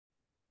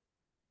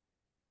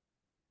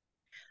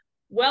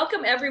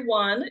Welcome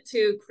everyone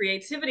to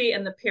Creativity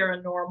and the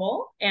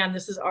Paranormal. And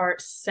this is our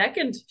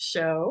second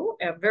show.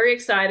 I'm very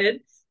excited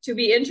to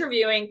be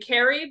interviewing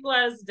Kerry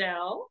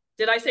Blaisdell.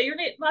 Did I say your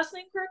last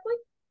name correctly?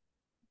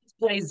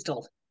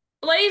 Blaisdell.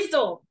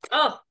 Blaisdell.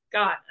 Oh,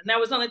 God. And that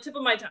was on the tip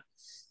of my tongue.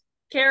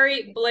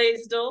 Kerry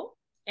Blaisdell.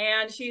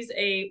 And she's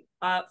a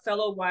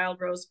fellow Wild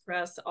Rose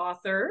Press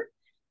author.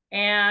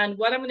 And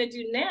what I'm going to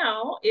do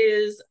now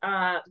is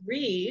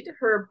read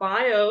her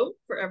bio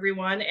for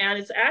everyone. And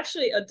it's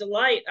actually a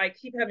delight. I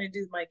keep having to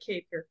do my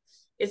cape here.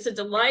 It's a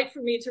delight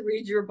for me to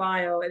read your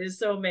bio. It is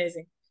so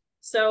amazing.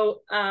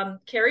 So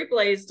Kerry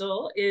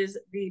Blaisdell is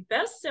the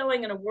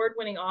best-selling and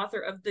award-winning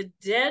author of the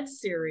Dead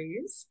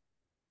series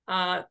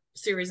of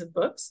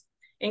books,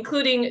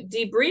 including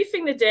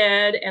Debriefing the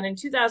Dead. And in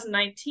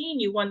 2019,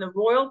 you won the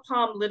Royal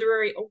Palm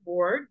Literary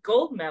Award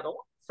Gold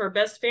Medal for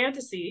Best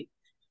Fantasy.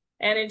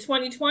 And in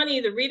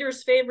 2020, the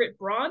Reader's Favorite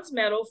Bronze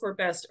Medal for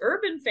Best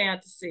Urban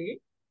Fantasy.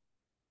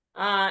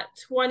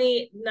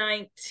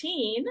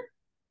 2019,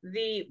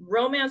 the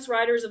Romance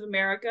Writers of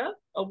America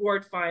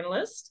Award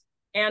finalist,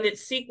 and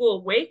its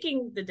sequel,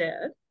 Waking the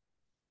Dead.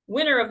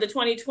 Winner of the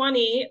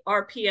 2020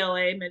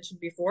 RPLA,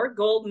 mentioned before,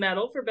 Gold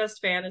Medal for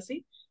Best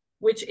Fantasy,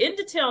 which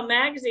InD'tale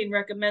Magazine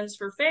recommends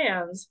for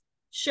fans,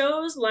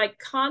 shows like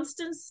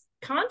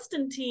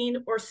Constantine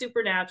or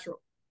Supernatural.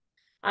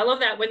 I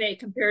love that when they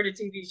compare to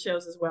TV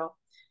shows as well.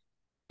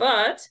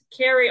 But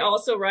Kerry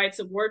also writes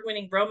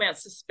award-winning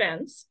romance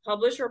suspense,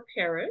 Publish or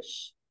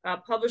Perish,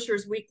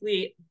 Publisher's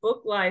Weekly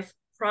BookLife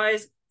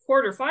Prize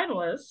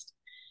Quarterfinalist,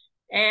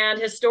 and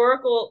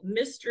historical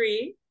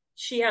mystery.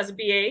 She has a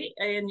BA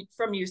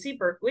from UC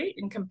Berkeley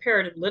in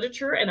Comparative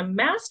Literature and a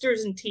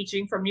master's in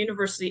teaching from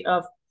University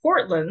of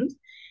Portland.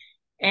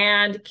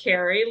 And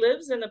Kerry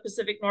lives in the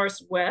Pacific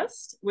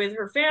Northwest with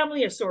her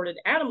family, assorted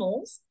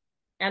animals,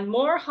 and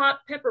more hot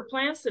pepper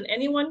plants than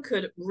anyone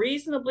could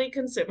reasonably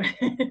consume.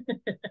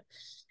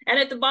 And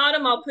at the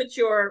bottom, I'll put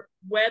your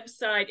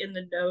website in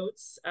the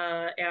notes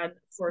and, of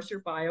course,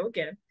 your bio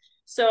again.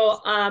 So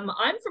I'm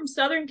from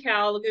Southern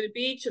Cal, Laguna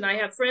Beach, and I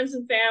have friends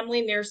and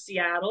family near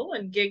Seattle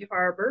and Gig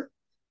Harbor.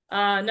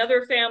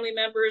 Another family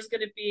member is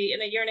going to be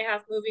in a year and a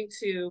half moving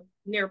to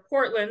near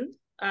Portland,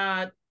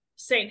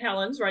 St.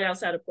 Helens, right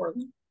outside of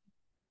Portland.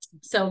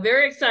 So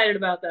very excited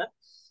about that.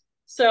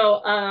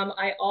 So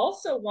I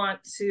also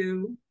want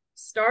to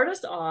start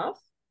us off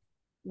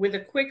with a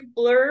quick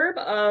blurb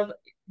of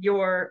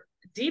your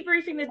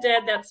Debriefing the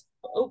Dead. That's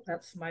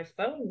my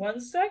phone. 1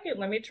 second.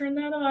 Let me turn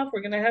that off.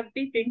 We're going to have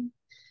beeping.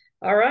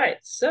 All right.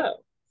 So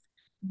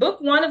book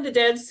 1 of the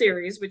Dead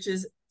series, which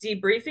is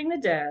Debriefing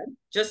the Dead,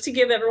 just to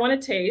give everyone a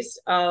taste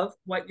of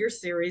what your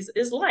series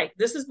is like.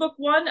 This is book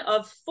 1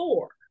 of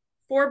 4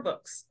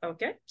 books.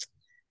 Okay.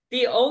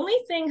 The only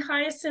thing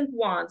Hyacinth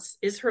wants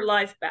is her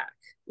life back.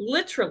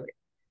 Literally.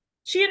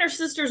 She and her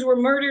sisters were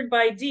murdered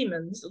by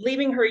demons,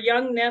 leaving her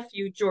young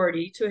nephew,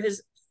 Geordie, to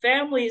his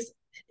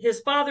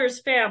father's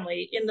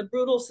family in the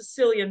brutal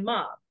Sicilian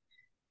mob.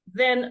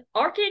 Then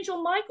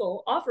Archangel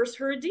Michael offers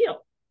her a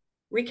deal.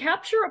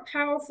 Recapture a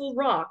powerful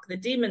rock the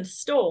demons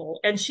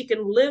stole, and she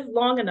can live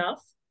long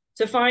enough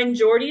to find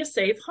Geordie a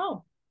safe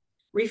home.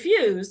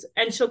 Refuse,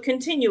 and she'll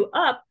continue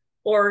up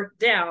or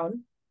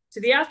down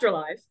to the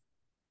afterlife.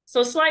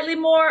 So slightly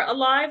more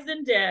alive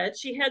than dead,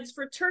 she heads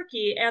for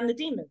Turkey and the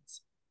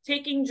demons,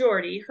 taking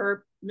Geordie,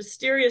 her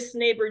mysterious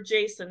neighbor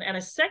Jason, and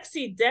a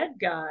sexy dead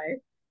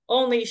guy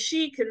only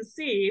she can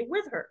see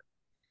with her.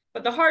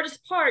 But the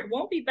hardest part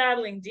won't be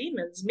battling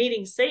demons,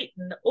 meeting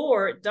Satan,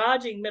 or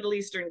dodging Middle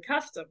Eastern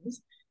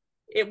customs.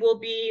 It will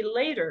be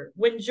later,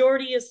 when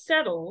Geordie is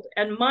settled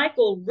and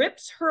Michael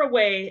rips her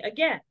away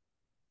again.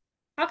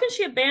 How can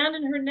she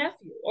abandon her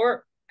nephew?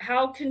 Or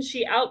how can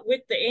she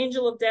outwit the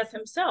angel of death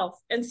himself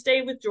and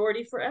stay with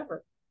Geordie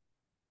forever?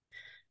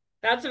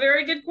 That's a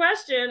very good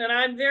question, and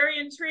I'm very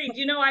intrigued.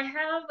 You know, I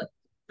have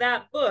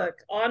that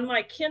book on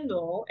my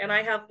Kindle, and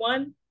I have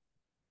one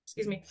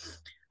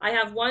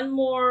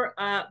more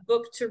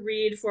book to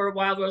read for a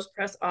Wild Rose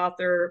Press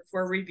author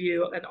for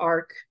review, an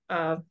ARC,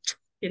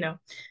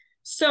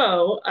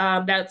 So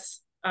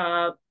that's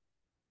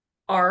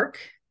ARC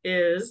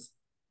is,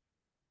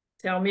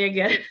 tell me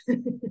again.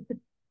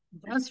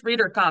 Advanced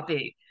reader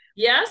copy.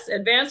 Yes,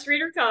 advanced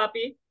reader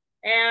copy.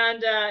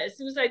 And as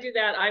soon as I do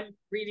that, I'm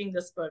reading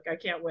this book. I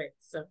can't wait.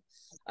 So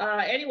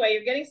anyway,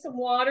 you're getting some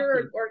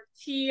water or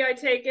tea, I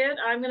take it.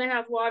 I'm going to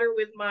have water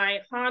with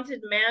my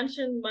Haunted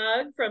Mansion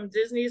mug from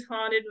Disney's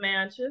Haunted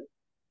Mansion.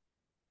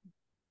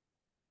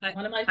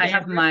 One of my favorites. I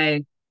have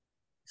my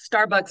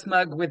Starbucks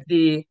mug with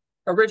the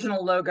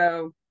original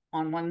logo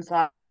on one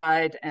side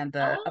and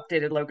the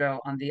updated logo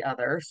on the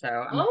other.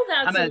 So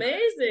that's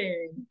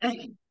amazing.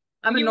 I'm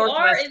a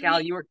Northwest gal.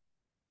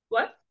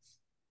 What?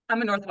 I'm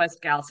a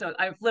Northwest gal, so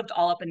I've lived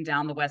all up and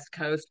down the West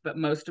Coast, but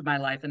most of my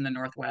life in the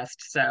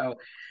Northwest. So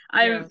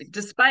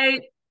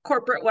despite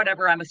corporate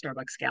whatever, I'm a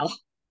Starbucks gal.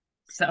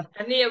 So,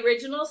 and the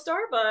original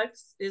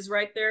Starbucks is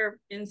right there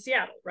in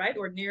Seattle, right?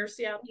 Or near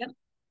Seattle? Yep.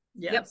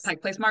 Yes. Yep.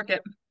 Pike Place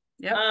Market.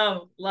 Yep.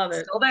 Oh, love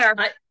it. Still there.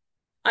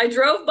 I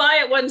drove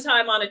by it one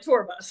time on a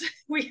tour bus.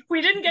 We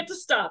didn't get to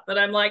stop, but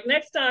I'm like,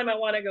 next time I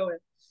want to go in.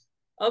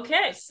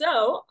 Okay,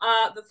 so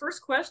the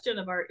first question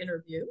of our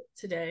interview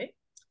today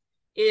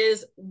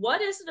is, what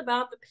is it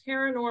about the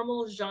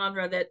paranormal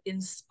genre that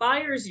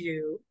inspires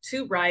you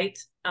to write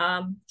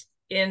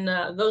in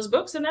those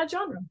books in that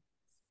genre?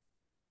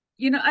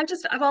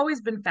 I've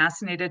always been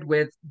fascinated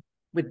with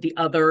the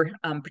other,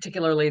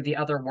 particularly the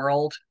other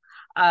world.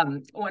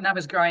 When I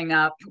was growing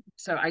up,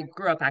 so I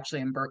grew up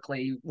actually in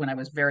Berkeley when I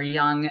was very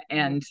young,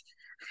 and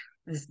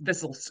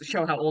this will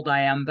show how old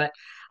I am, but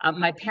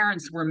my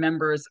parents were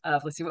members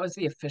of, let's see, what was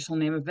the official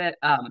name of it?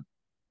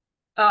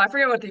 Oh, I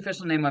forget what the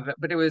official name of it,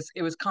 but it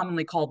was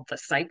commonly called the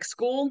psych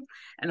school,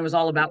 and it was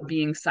all about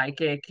being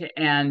psychic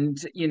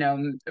and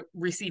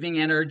receiving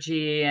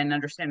energy and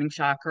understanding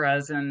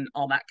chakras and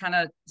all that kind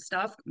of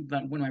stuff.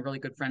 One of my really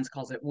good friends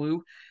calls it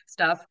woo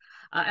stuff.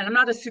 And I'm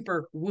not a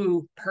super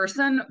woo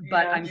person,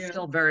 but Yeah, I'm yeah.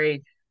 still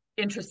very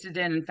interested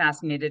in and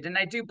fascinated. And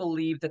I do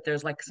believe that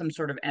there's like some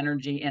sort of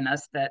energy in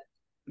us that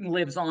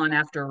lives on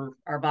after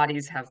our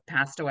bodies have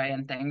passed away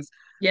and things.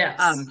 Yes,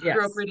 Grew up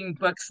yes. reading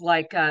books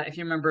like if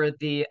you remember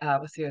the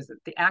let's see, is it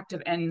The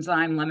Active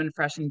Enzyme, Lemon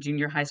Fresh, and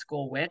Junior High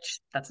School Witch.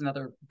 That's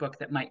another book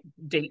that might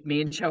date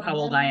me and show how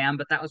old I Oh, am,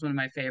 but that was one of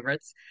my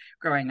favorites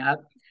growing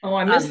up. oh,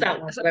 I missed Um,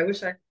 that one, so but I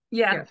wish I,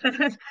 yeah,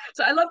 yeah,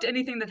 so I loved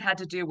anything that had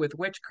to do with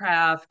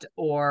witchcraft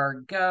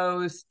or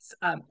ghosts.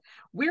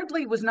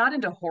 Weirdly, was not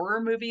into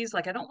horror movies.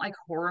 Like I don't like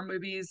horror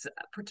movies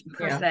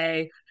per yeah,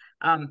 se.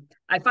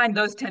 I find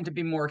those tend to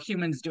be more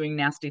humans doing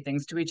nasty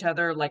things to each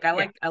other. Like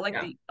yeah, I like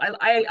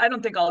yeah. I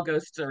don't think all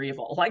ghosts are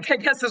evil. Like I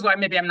guess is why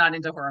maybe I'm not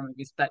into horror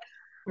movies. But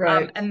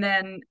Right.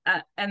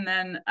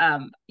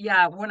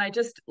 yeah, when I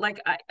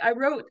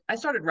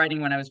started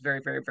writing when I was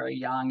very, very, very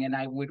young, and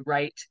I would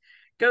write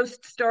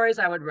ghost stories,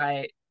 I would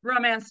write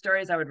romance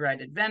stories, I would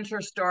write adventure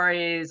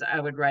stories,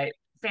 I would write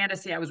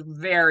fantasy. I was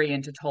very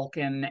into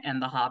Tolkien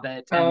and The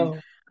Hobbit. And Oh,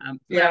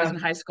 when I was yeah. in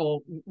high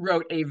school,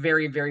 wrote a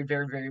very, very,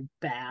 very, very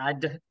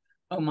bad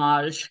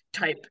homage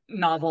type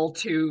novel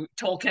to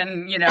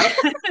Tolkien,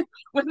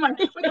 with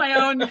my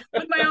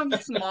own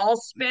small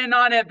spin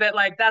on it. But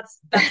like that's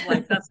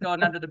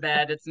going under the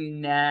bed. It's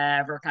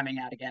never coming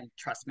out again.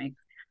 Trust me.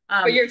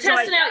 But you're So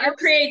testing out I your was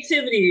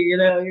creativity,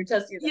 you're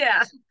testing it out.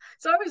 yeah.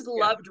 So I always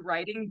Yeah. loved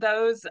writing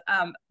those,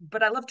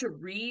 but I love to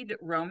read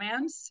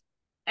romance.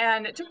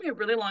 And it took me a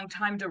really long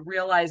time to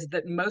realize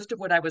that most of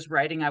what I was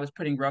writing, I was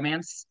putting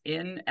romance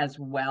in as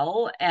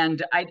well.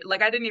 And I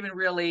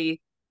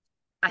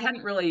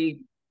hadn't really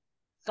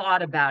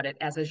thought about it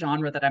as a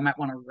genre that I might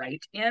want to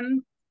write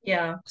in.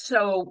 Yeah.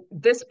 So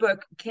this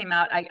book came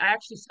out. I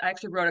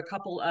actually wrote a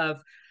couple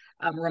of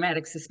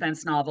romantic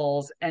suspense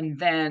novels, and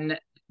then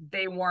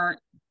they weren't.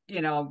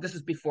 This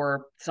was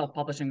before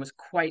self-publishing was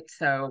quite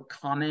so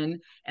common,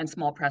 and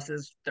small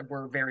presses that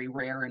were very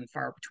rare and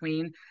far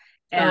between.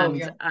 Oh, And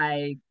yeah.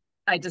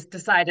 I just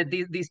decided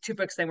these two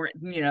books, they were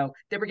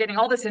getting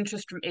all this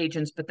interest from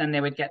agents, but then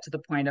they would get to the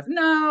point of,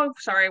 no,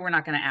 sorry, we're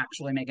not going to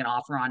actually make an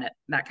offer on it,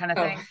 that kind of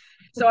Oh, thing.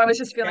 So I was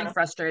just feeling yeah.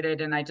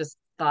 frustrated, and I just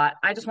thought,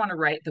 I just want to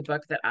write the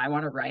book that I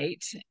want to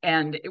write.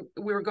 And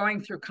we were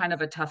going through kind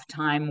of a tough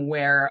time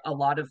where a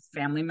lot of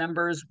family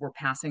members were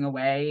passing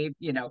away.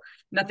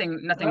 Nothing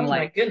Oh my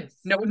like goodness.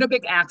 no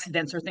big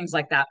accidents or things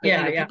like that, but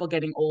Yeah, yeah. people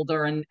getting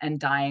older and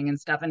dying and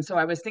stuff. And so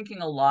I was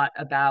thinking a lot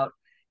about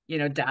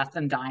death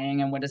and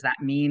dying and what does that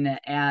mean.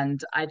 And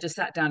I just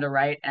sat down to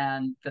write,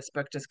 and this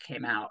book just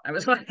came out. I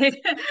was like,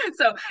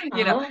 so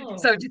you know Oh.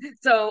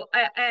 so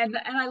and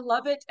I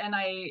love it. And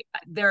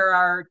there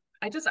are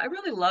I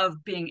really love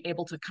being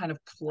able to kind of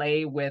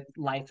play with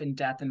life and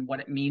death and what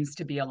it means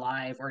to be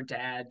alive or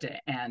dead.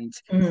 And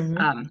Hmm.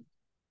 um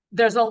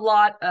there's a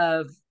lot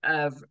of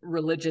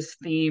religious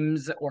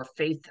themes or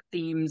faith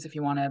themes, if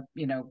you want to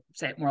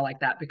say it more like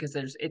that, because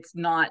it's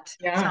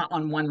Yeah. not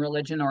on one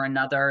religion or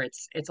another.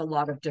 It's a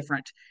lot of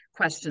different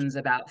questions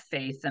about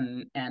faith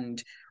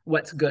and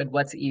what's good,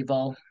 what's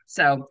evil.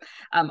 So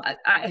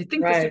I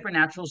think the Right.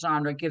 supernatural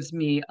genre gives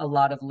me a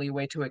lot of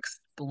leeway to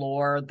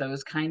explore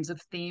those kinds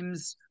of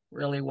themes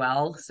really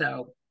well.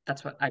 So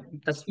that's kind of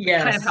how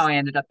Yes. I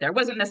ended up there. It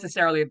wasn't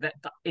necessarily that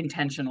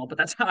intentional, but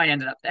that's how I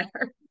ended up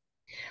there.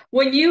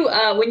 When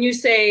you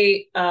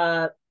say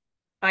I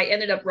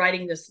ended up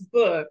writing this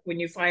book, when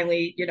you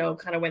finally,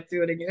 kind of went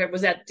through it in your head,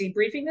 was that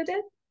Debriefing the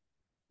Dead?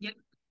 Yep.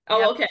 Oh,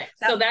 Yep. okay.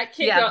 That So that kicked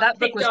yeah, off that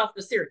book kicked was off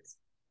the series.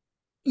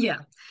 yeah.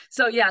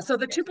 So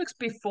the Yeah. two books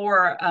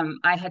before,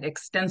 I had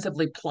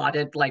extensively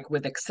plotted, like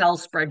with Excel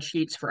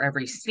spreadsheets for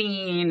every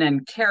scene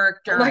and Oh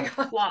character my and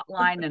God. plot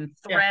line and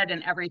Yeah. thread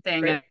and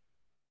everything. Great. And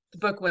the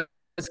book was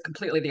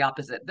completely the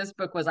opposite. This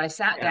book was, I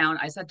sat Yeah. down,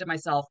 I said to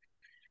myself,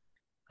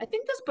 I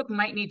think this book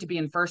might need to be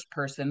in first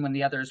person when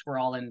the others were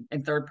all in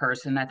third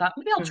person. I thought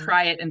maybe I'll Mhm.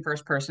 try it in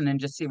first person and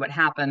just see what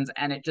happens.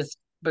 And it just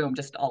boom,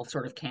 just all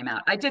sort of came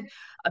out. I did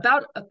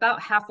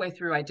about halfway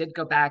through, I did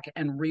go back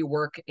and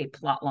rework a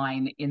plot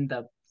line in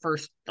the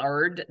first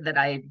third that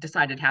I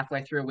decided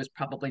halfway through was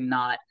probably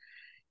not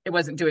it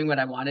wasn't doing what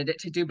I wanted it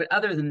to do. But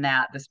other than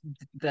that, I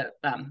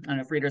don't know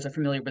if readers are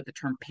familiar with the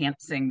term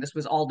pantsing. This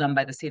was all done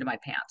by the seat of my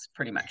pants,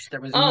 pretty much. There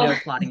was Oh, no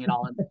plotting at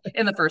all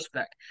in the first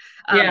book.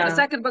 The yeah.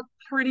 second book,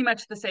 pretty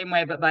much the same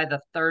way, but by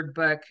the third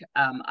book,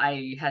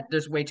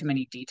 there's way too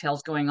many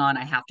details going on.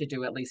 I have to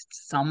do at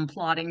least some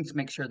plotting to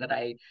make sure that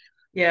I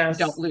don't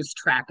Yes. lose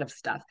track of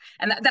stuff.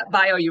 And that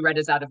bio you read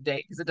is out of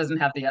date because it doesn't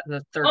have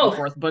the third and Oh,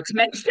 fourth books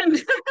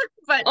mentioned.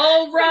 but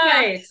oh, but yeah,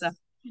 right. so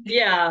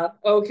Yeah.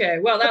 Okay.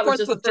 Well, the that was fourth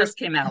just the book just first.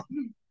 came out.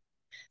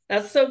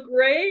 That's so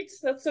great.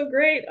 That's so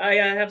great. I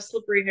have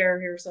slippery hair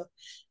here, so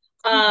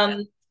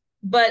um,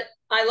 but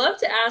I love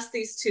to ask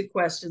these two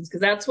questions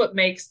because that's what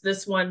makes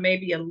this one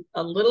maybe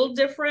a little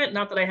different.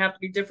 Not that I have to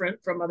be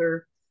different from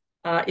other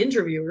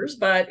interviewers,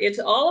 but it's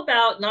all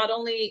about not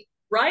only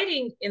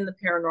writing in the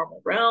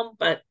paranormal realm,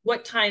 but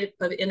what type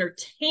of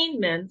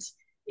entertainment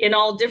in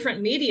all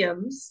different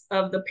mediums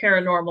of the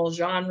paranormal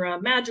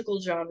genre, magical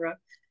genre,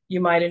 you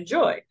might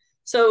enjoy.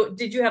 So,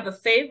 did you have a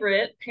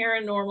favorite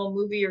paranormal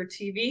movie or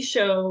TV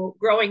show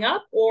growing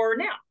up or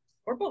now,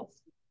 or both?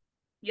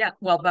 Yeah,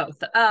 well, both.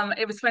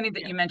 It was funny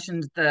that Yeah. you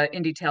mentioned the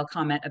InD'tale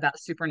comment about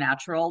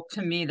Supernatural.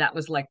 To me, that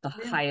was like the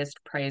Yeah. highest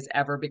praise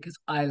ever because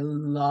I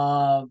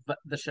love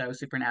the show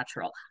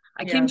Supernatural.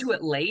 I came to Yes.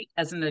 it late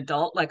as an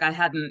adult. Like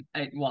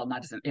well,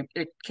 not as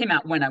it came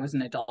out when I was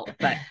an adult,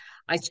 but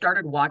I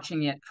started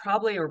watching it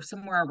probably or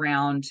somewhere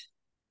around,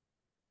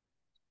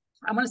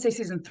 I want to say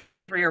season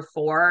 3 or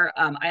 4.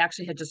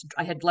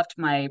 I had left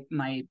my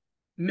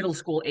middle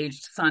school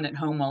aged son at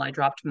home while I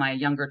dropped my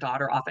younger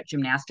daughter off at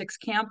gymnastics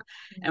camp.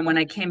 And when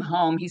I came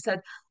home, he said,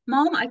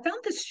 "Mom, I found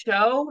this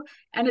show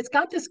and it's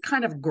got this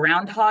kind of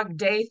Groundhog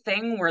Day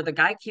thing where the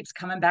guy keeps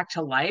coming back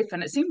to life.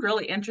 And it seemed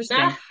really interesting."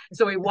 Ah,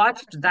 So we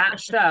watched that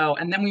show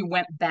and then we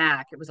went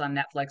back. It was on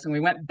Netflix and we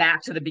went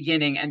back to the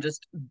beginning and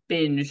just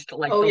binged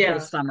like oh the whole yeah.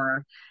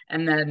 summer.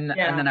 And then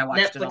Yeah. I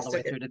watched it all Netflix the way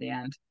took it. through to the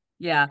end.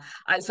 Yeah.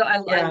 I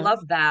Yeah.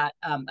 love that.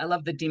 I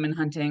love the demon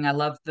hunting. I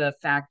love the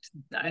fact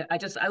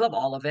I love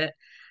all of it.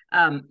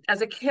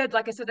 As a kid,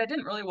 like I said, I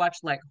didn't really watch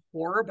like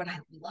horror, but I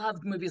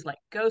loved movies like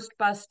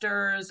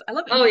Ghostbusters.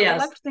 Oh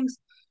yes.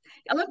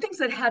 I loved things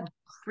that had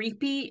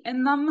creepy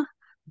in them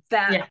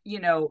that,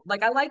 Yeah.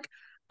 like I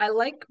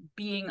like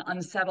being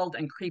unsettled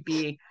and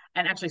creepy,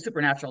 and actually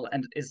Supernatural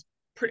and is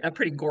a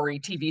pretty gory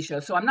TV show.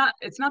 So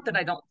it's not that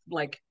I don't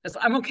like,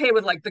 I'm okay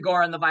with like the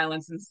gore and the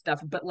violence and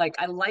stuff, but like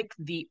I like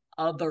the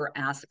other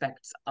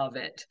aspects of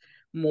it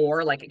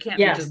more. Like it can't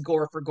be just Yes.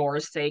 gore for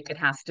gore's sake. It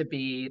has to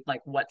be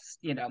like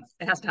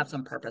it has to have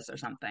some purpose or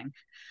something.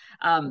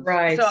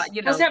 Right. So, Has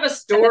to have a and then,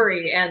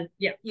 story and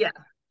yeah. yeah,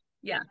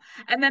 yeah.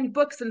 And then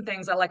books and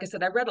things, like I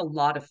said, I read a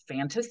lot of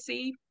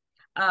fantasy.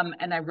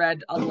 And I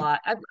read a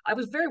lot. I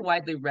was very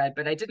widely read,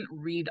 but I didn't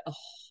read a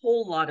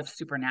whole lot of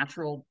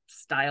supernatural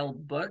style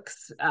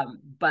books.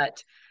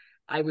 But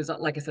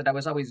like I said, I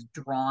was always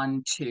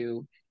drawn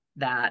to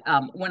that.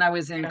 When I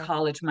was in Yeah.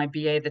 college, my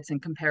BA that's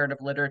in comparative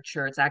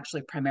literature, it's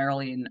actually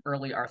primarily in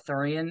early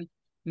Arthurian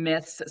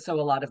myths. So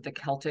a lot of the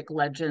Celtic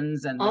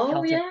legends and the Oh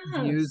Celtic yes.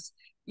 views,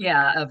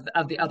 yeah, of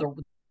the Mhm. other.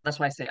 That's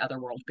why I say other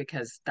world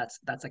because that's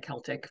a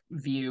Celtic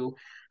view,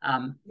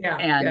 Yeah.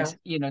 and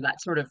Yeah.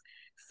 that sort of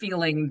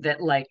feeling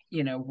that like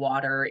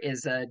water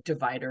is a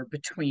divider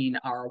between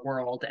our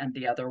world and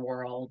the other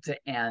world,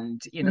 and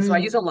so I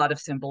use a Mm. lot of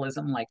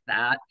symbolism like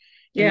that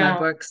in my Yeah.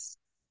 books.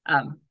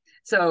 um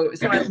so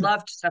I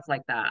loved stuff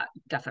like that,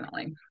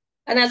 definitely.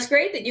 And that's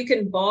great that you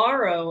can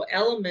borrow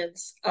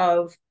elements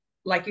of,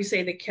 like you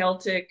say, the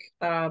Celtic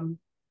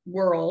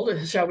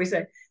world, shall we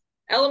say,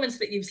 elements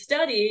that you've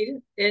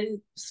studied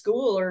in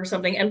school or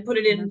something, and put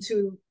it Mhm.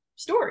 into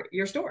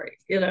your story.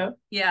 Yeah,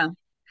 yeah,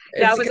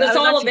 It's because I it's was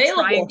all actually trying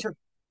available. to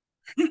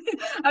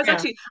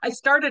Yeah. I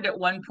started at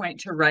one point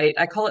to write,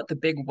 I call it the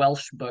big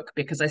Welsh book,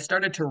 because I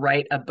started to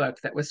write a book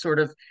that was sort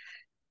of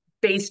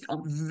based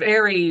on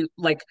very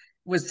like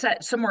was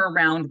set somewhere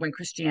around when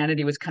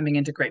Christianity was coming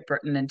into Great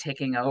Britain and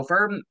taking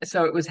over.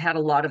 So it was had a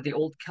lot of the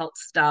old Celt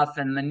stuff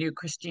and the new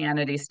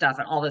Christianity stuff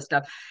and all this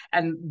stuff.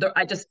 And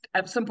I just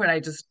at some point I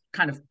just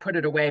kind of put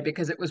it away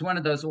because it was one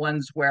of those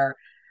ones where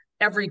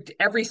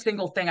every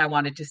single thing I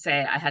wanted to say,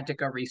 I had to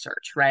go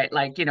research, right?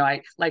 Like,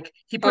 I like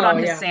he put Oh on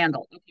his yeah.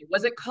 sandal. Okay,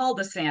 was it called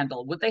a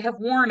sandal? Would they have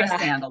worn a Yeah.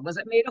 sandal? Was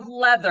it made of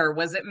leather?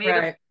 Was it made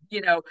of, Right. you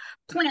know,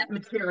 plant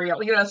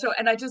material? So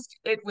and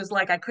it was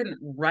like I couldn't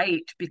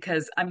write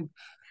because I'm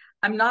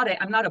not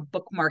a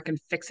bookmark and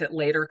fix it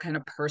later kind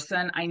of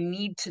person. I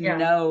need to Yeah.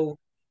 know.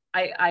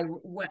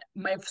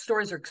 My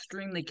stories are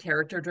extremely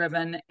character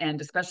driven, and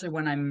especially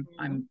when Mhm.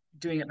 I'm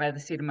doing it by the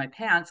seat of my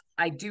pants,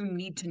 I do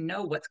need to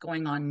know what's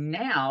going on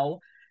now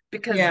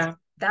because Yeah.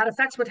 that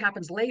affects what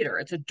happens later.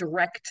 It's a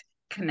direct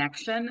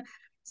connection.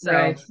 So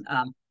Right.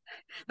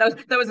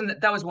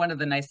 that was one of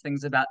the nice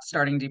things about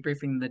starting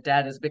debriefing the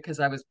dead is because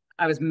I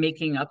was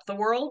making up the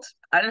world.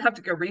 I didn't have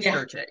to go Yeah.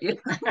 research it.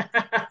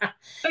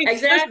 I mean,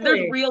 there's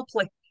Exactly. real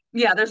place.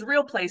 Yeah, there's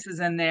real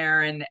places in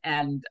there, and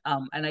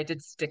I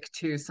did stick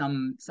to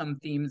some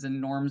themes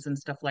and norms and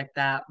stuff like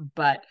that.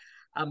 But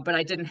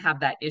I didn't have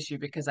that issue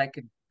because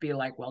be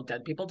like, well,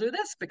 dead people do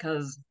this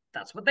because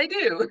that's what they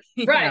do.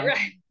 Right,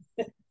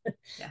 right.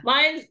 Yeah.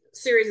 My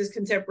series is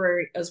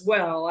contemporary as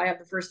well. I have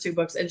the first two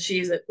books, and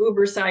she's an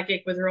uber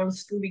psychic with her own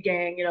Scooby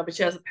gang, but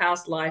she has a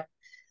past life.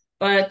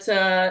 But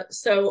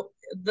so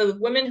the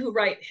women who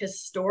write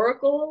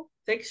historical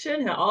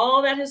fiction,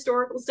 all that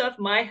historical stuff,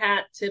 my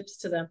hat tips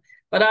to them.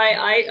 But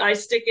I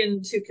stick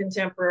into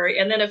contemporary,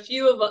 and then a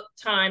few of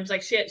times,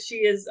 like she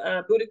is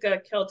a Boudica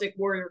Celtic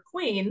warrior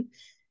queen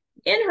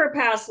in her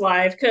past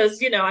life,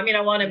 because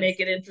I want to make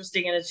it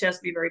interesting, and she has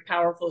to be very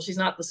powerful. She's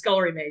not the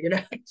scullery maid,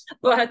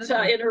 but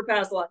in her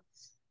past life.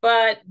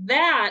 But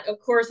that, of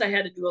course, I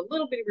had to do a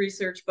little bit of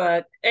research.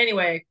 But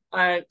anyway,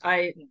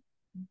 I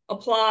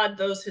applaud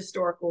those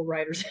historical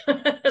writers,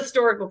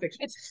 historical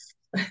fiction.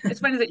 It's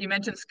funny that you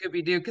mentioned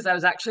Scooby-Doo, because I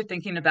was actually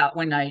thinking about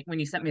when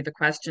you sent me the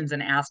questions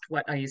and asked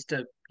what I used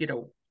to,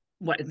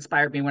 what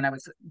inspired me when I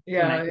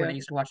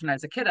used to watch when I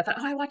was a kid. I thought,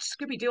 oh, I watched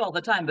Scooby-Doo all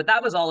the time, but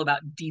that was all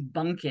about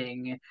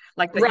debunking,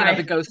 like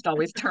the ghost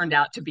always turned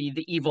out to be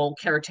the evil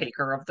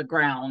caretaker of the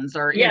grounds,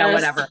 or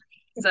whatever.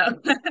 So,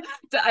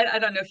 I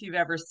don't know if you've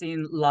ever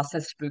seen Los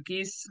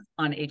Spookies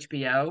on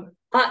HBO.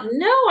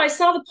 No, I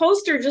saw the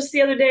poster just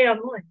the other day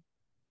online.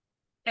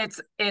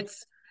 It's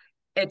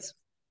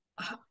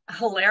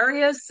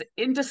hilarious,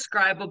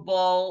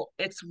 indescribable.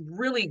 It's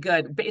really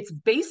good. It's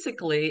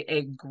basically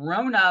a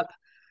grown-up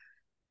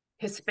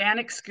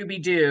Hispanic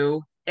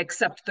Scooby-Doo,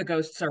 except the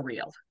ghosts are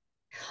real.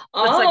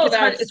 Oh,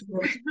 it's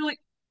really,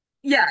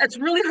 yeah, it's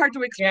really hard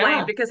to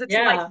explain, because it's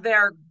like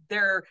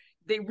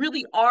they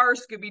really are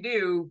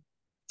Scooby-Doo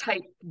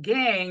type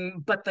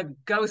gang, but the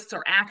ghosts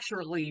are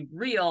actually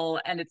real,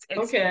 and it's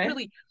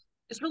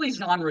really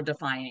genre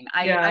defying.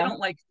 I don't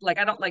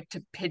like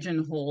to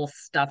pigeonhole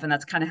stuff, and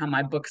that's kind of how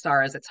my books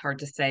are. Is it's hard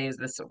to say, is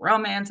this a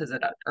romance? Is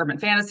it an urban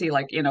fantasy?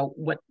 Like,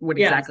 what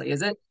exactly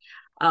is it?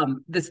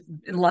 This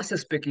Los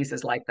Spookies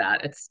is like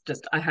that. It's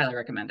just, I highly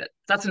recommend it.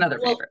 That's another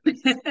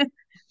favorite.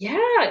 Yeah.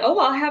 Oh,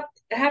 I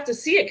have to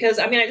see it, because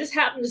I just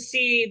happened to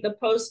see the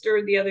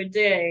poster the other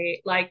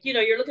day. Like,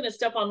 you're looking at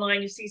stuff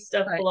online, you see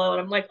stuff below,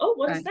 and I'm like, oh,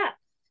 what is that?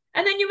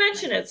 And then you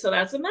mention it, so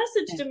that's a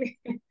message to me.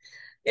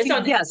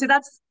 So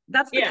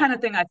that's the kind of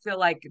thing I feel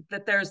like,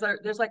 that there's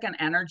like an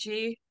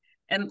energy,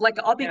 and like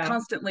I'll be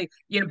constantly,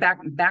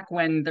 back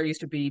when there used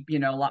to be,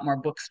 a lot more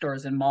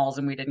bookstores and malls,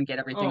 and we didn't get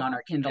everything on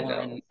our Kindle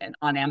or and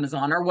on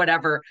Amazon or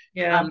whatever.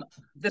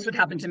 This would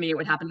happen to me. It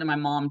would happen to my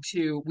mom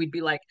too. We'd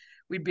be like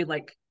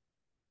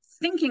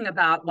thinking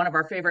about one of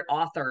our favorite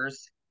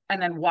authors,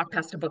 and then walk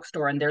past a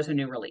bookstore and there's a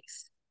new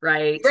release,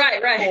 right?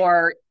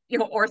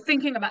 Or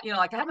thinking about,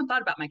 like, I haven't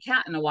thought about my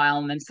cat in a while,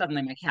 and then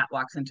suddenly my cat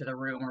walks into the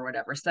room or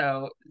whatever.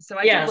 So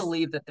I do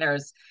believe that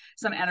there's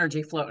some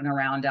energy floating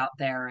around out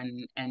there,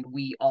 and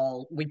we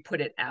put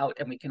it out,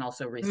 and we can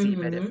also receive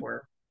it if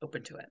we're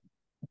open to it.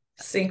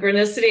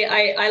 Synchronicity.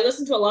 I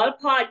listen to a lot of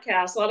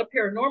podcasts, a lot of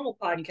paranormal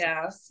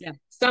podcasts. Yeah.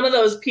 Some of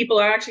those people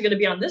are actually going to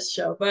be on this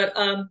show, but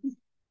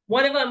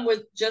one of them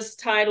was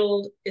just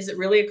titled, "Is It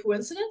Really a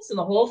Coincidence?" And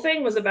the whole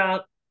thing was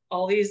about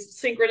all these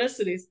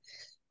synchronicities.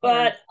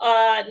 But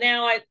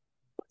now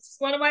it's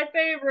one of my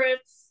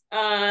favorites.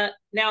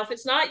 Now, if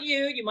it's not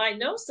you, you might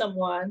know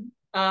someone.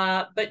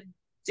 But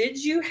did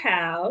you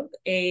have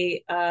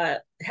you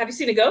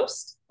seen a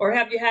ghost, or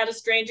have you had a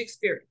strange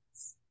experience?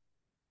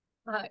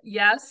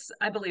 Yes,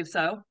 I believe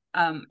so.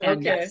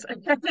 And yes,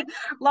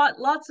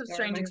 lots of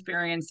strange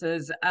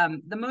experiences.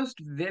 The most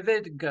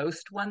vivid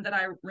ghost one that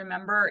I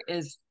remember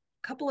is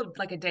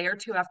a day or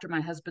two after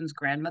my husband's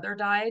grandmother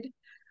died.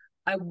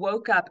 I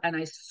woke up, and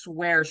I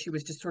swear she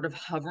was just sort of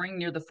hovering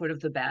near the foot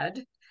of the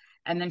bed.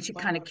 And then she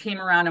kind of came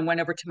around and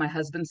went over to my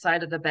husband's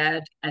side of the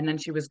bed, and then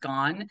she was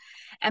gone.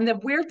 And the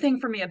weird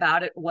thing for me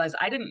about it was,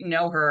 I didn't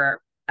know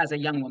her as a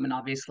young woman,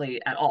 obviously,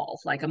 at all.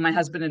 Like, my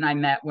husband and I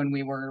met when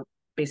we were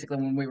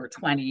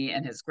 20,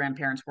 and his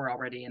grandparents were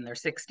already in their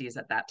 60s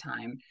at that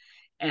time.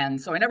 And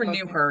so I never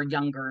knew her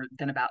younger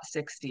than about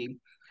 60.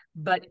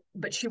 But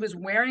she was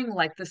wearing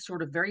like this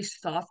sort of very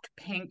soft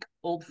pink,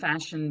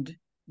 old-fashioned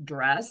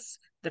dress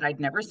that I'd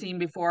never seen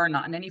before,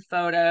 not in any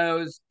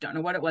photos, don't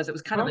know what it was. It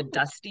was kind of a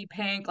dusty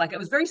pink, like, it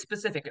was very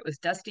specific. It was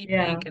dusty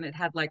pink, and it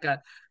had like a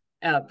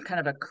kind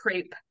of a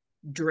crepe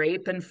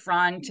drape in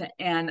front,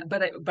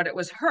 but it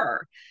was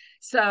her.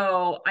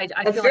 So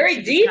I feel very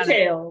like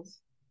detailed.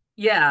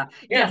 Yes,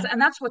 and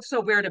that's what's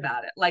so weird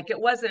about it. Like, it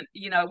wasn't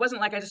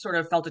like I just sort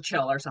of felt a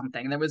chill or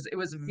something. It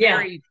was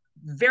very,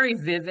 very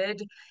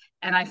vivid.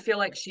 And I feel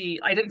like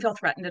I didn't feel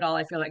threatened at all.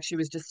 I feel like she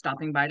was just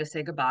stopping by to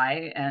say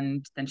goodbye,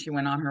 and then she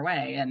went on her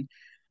way. And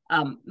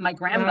my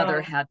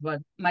grandmother had one.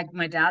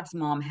 My dad's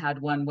mom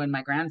had one when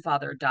my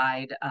grandfather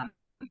died.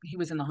 He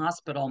was in the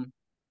hospital,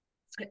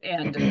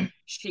 and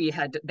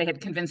they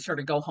had convinced her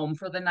to go home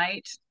for the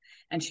night.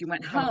 And she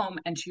went home,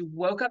 and she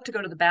woke up to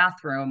go to the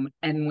bathroom.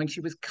 And when she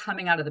was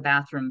coming out of the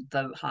bathroom,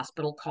 the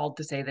hospital called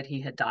to say that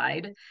he had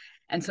died.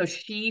 And so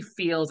she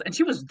feels, and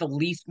she was the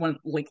least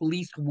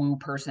woo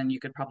person you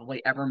could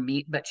probably ever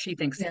meet, but she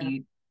thinks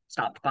he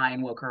stopped by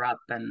and woke her up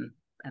and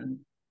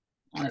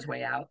on his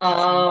way out.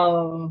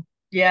 Oh,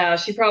 Yeah,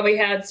 she probably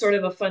had sort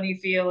of a funny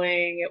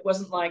feeling. It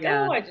wasn't like, oh,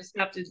 Yeah, I just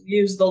have to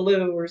use the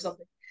loo or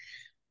something.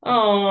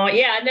 Oh,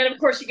 yeah. And then of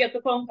course you get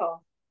the phone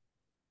call.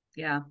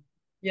 yeah.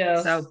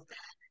 Yes. So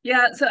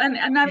yeah, so and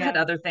I've had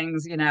Yeah. other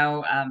things,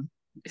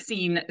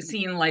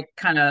 seen like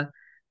kind of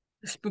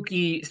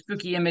spooky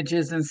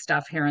images and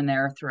stuff here and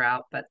there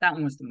throughout, but that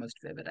one was the most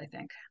vivid, I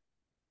think.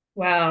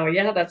 Wow.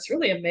 Yeah, that's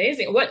really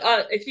amazing. What,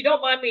 if you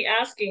don't mind me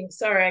asking,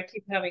 sorry,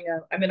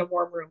 I'm in a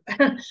warm room.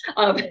 And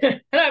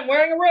I'm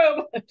wearing a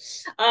robe.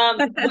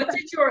 What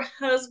did your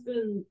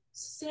husband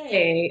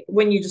say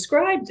when you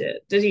described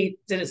it?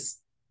 he's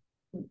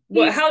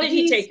How did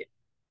he he's take it?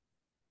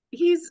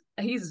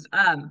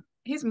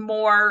 he's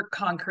more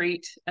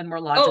concrete and more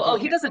logical. Oh,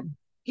 He okay. doesn't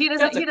he doesn't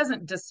That's he okay.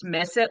 doesn't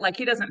dismiss it, like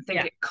he doesn't think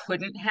Yeah. it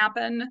couldn't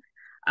happen.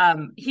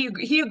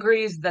 He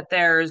agrees that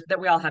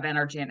we all have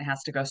energy and it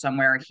has to go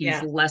somewhere. He's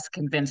Yeah. less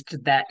convinced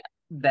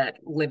that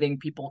living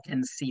people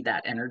can see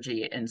that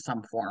energy in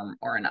some form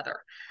or another.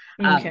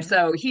 Okay.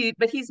 So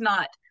he's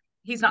not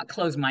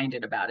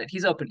closed-minded about it.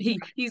 He's open.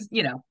 He's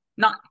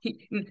not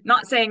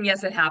saying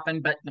yes it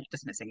happened, but not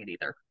dismissing it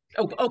either.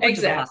 Open to the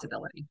Exactly.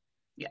 possibility.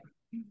 Yeah.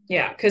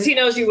 Yeah, because he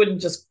knows you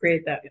wouldn't just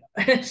create that.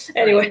 Right.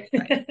 Anyway,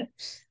 Right.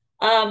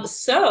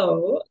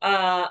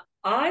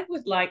 I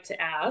would like to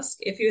ask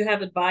if you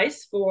have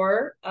advice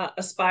for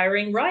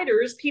aspiring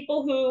writers,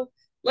 people who,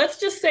 let's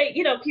just say,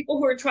 people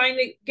who are trying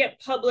to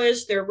get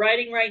published, they're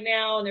writing right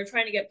now and they're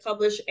trying to get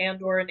published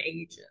and or an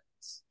agent.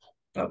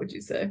 What would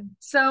you say?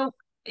 So,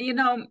 you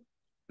know,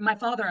 my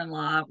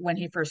father-in-law, when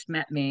he first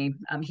met me,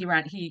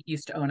 he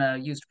used to own a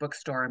used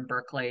bookstore in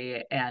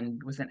Berkeley and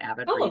was an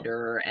avid Oh,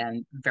 reader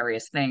and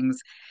various things.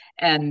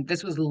 And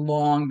this was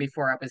long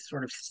before I was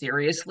sort of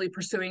seriously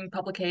pursuing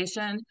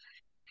publication.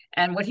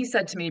 And what he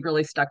said to me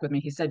really stuck with me.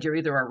 He said, "You're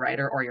either a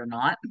writer or you're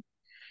not."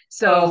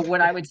 So oh, what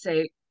I would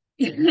say,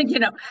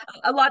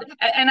 a lot,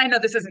 and I know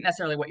this isn't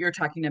necessarily what you're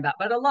talking about,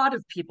 but a lot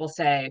of people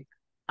say,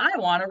 "I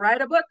want to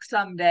write a book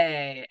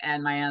someday."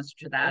 And my answer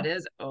to that yeah,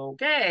 is,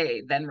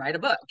 okay, then write a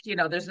book.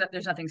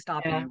 There's nothing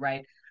stopping yeah, you,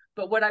 right?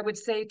 But what I would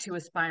say to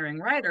aspiring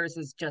writers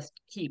is just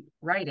keep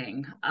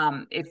writing.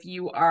 If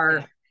you yeah.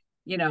 are,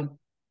 you know,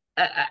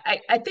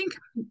 I think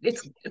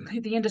it's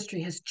the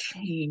industry has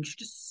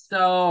changed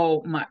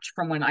so much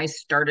from when I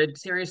started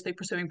seriously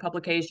pursuing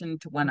publication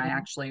to when I Mhm.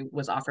 actually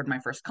was offered my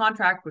first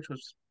contract, which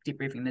was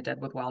Debriefing the Dead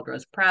with Wild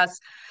Rose Press,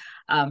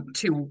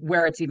 to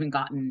where it's even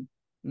gotten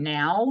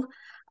now.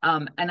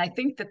 And I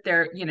think that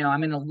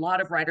I'm in a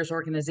lot of writers'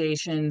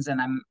 organizations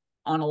and I'm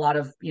on a lot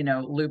of,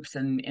 loops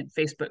and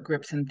Facebook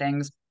groups and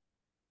things.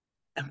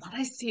 And what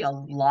I see a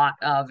lot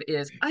of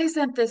is I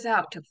sent this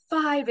out to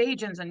 5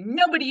 agents and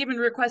nobody even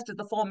requested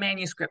the full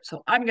manuscript,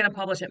 so I'm going to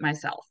publish it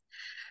myself.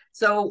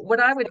 So Oh, what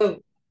I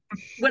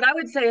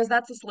would say is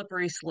that's a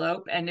slippery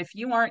slope. And if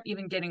you aren't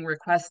even getting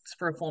requests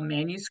for a full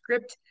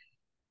manuscript,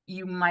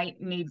 you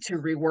might need to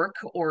rework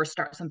or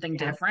start something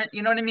yeah, different.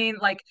 You know what I mean?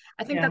 Like,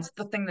 I think yeah, that's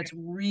the thing that's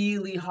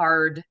really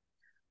hard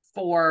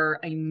for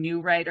a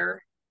new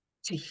writer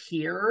to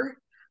hear.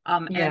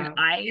 And yeah.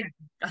 I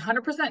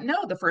 100%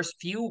 know the first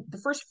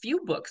few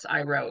books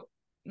I wrote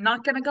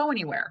not going to go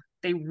anywhere.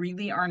 They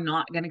really are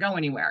not going to go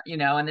anywhere,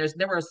 and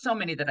there were so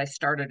many that I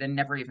started and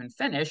never even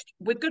finished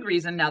with good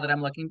reason now that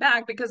I'm looking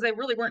back because they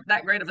really weren't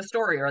that great of a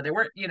story or they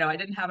weren't, I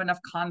didn't have enough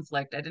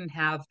conflict. I didn't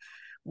have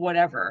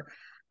whatever.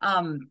 But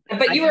I you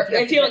think were, you have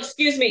if to you'll get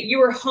excuse me, you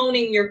were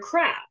honing your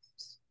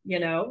craft,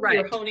 you're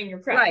right. honing your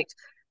craft. Right.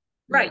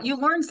 Right. Yeah.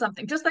 You learn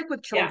something, just like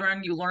with Yeah.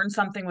 children, you learn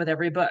something with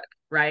every book,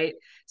 right?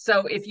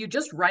 So if you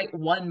just write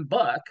one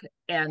book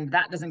and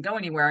that doesn't go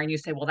anywhere and you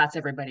say, well, that's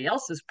everybody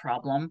else's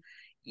problem,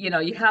 you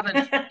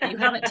haven't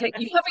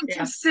Yeah.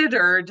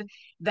 considered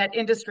that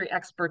industry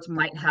experts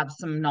might have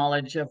some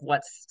knowledge of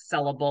what's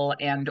sellable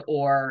and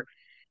or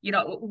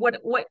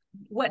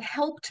what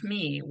helped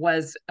me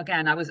was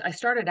again, I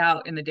started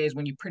out in the days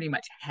when you pretty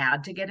much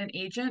had to get an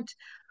agent,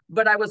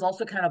 but I was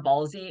also kind of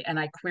ballsy and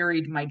I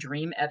queried my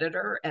dream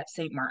editor at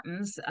St.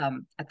 Martin's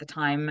at the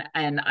time.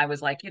 And I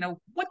was like,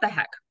 what the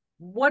heck?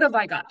 What have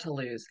I got to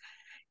lose?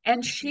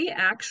 And she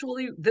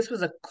actually, this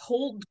was a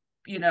cold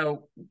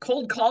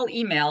call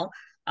email,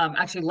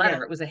 actually Yeah.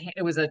 letter.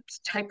 It was a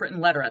typewritten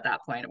letter at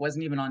that point. It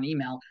wasn't even on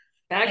email.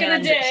 Back in the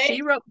And day.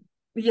 she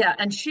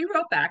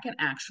wrote back and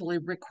actually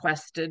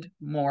requested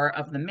more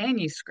of the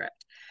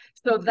manuscript.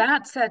 So Mhm.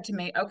 that said to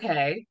me,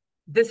 okay,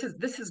 this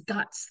has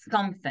got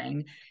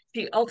something.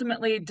 She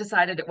ultimately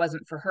decided it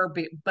wasn't for her,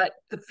 but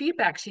the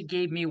feedback she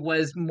gave me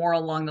was more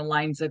along the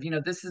lines of,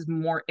 this is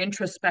more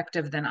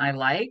introspective than I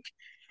like.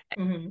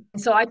 Mhm.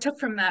 And so I took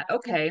from that,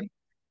 okay,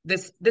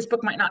 this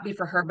book might not be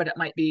for her, but it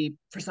might be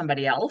for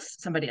somebody else.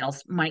 Somebody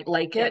else might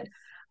like Yeah. it.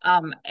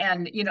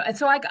 And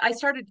so I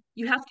started,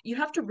 you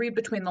have to read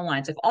between the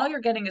lines. If all you're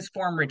getting is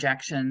form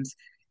rejections,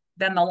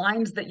 then the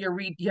lines that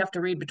you have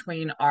to read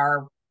between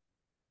are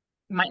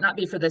might not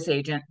be for this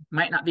agent,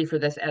 might not be for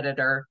this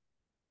editor.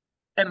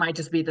 It might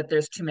just be that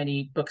there's too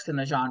many books in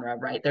the genre,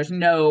 right?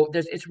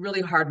 It's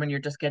really hard when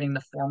you're just getting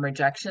the form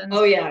rejections.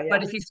 Oh yeah,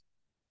 But yeah. if you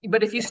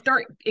but if you Yeah.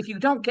 start if you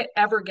don't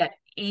ever get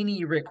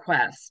any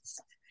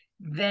requests,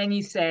 then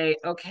you say,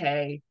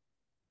 okay,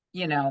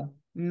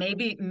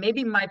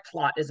 maybe my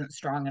plot isn't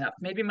strong enough.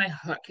 Maybe my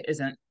hook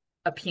isn't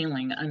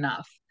appealing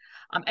enough.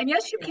 And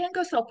yes, you Yeah. can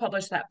go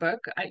self-publish that book.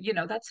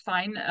 That's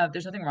fine.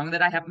 There's nothing wrong with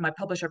it. I have my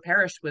publisher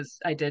perished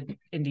I did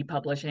indie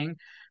publishing.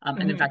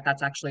 And in Hmm. fact,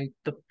 that's actually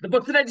the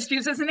book that I just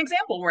used as an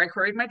example where I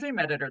queried my dream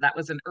editor. That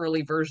was an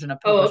early version of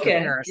Oh, Publisher okay.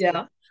 Perished,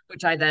 Yeah.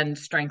 which I then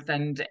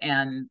strengthened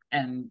and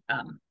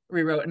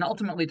rewrote and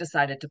ultimately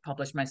decided to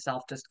publish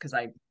myself just because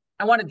I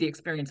wanted the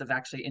experience of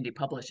actually indie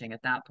publishing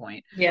at that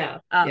point. Yeah.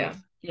 Um, Yeah.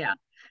 yeah.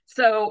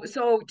 So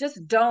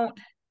just don't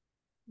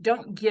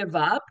give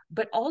up,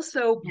 but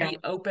also Yeah. be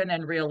open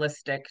and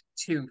realistic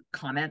to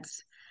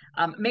comments.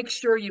 Make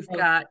sure you've Oh,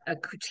 got a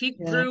critique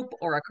yeah. group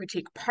or a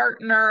critique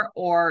partner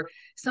or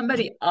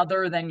somebody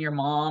other than your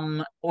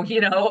mom or who's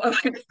going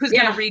to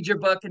Yeah. read your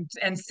book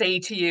and say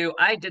to you,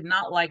 I did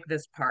not like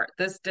this part,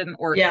 this didn't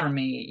work for Yeah.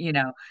 me.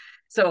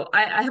 So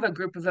I have a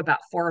group of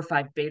about 4 or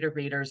 5 beta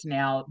readers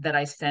now that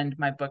I send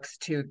my books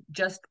to,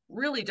 just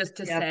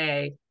to Yeah.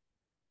 say,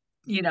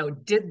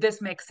 did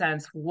this make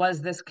sense?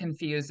 Was this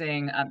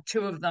confusing?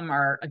 Two of them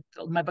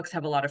my books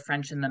have a lot of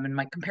French in them, and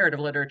my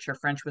comparative literature,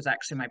 French was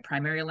actually my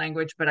primary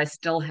language, but I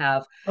still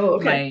have Oh,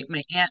 okay.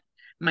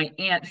 my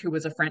aunt who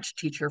was a French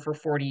teacher for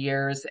 40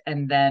 years,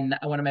 and then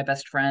one of my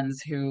best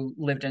friends who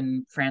lived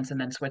in France and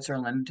then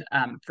Switzerland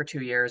for 2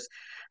 years.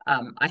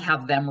 I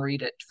have them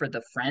read it for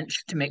the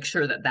French to make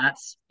sure that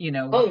that's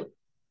Oh,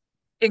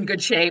 in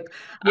good shape.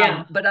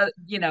 yeah.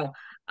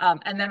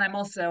 And then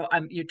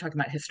you're talking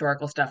about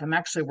historical stuff. I'm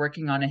actually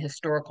working on a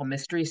historical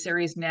mystery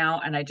series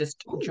now, and I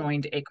just Oh,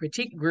 joined a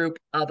critique group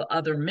of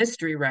other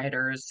mystery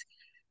writers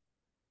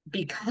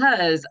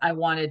because I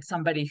wanted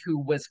somebody who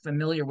was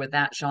familiar with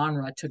that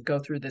genre to go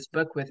through this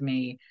book with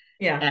me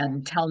yeah.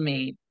 and tell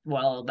me,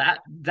 well, that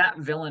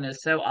villain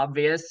is so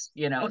obvious,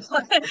 you know what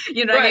I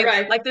Right. mean?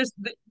 Right. Like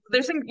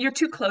you're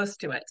too close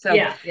to it. So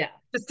Yeah. Yeah.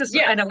 just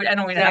Yeah. I know we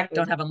Exactly.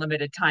 don't have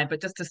unlimited time,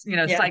 but just to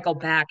Yeah. cycle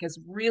back is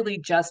really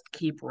just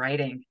keep Yeah.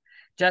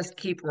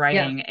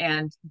 writing,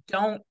 and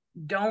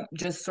don't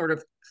just sort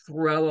of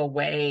throw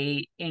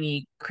away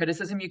any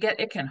criticism you get.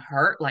 It can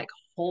hurt like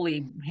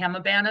holy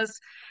hamabanas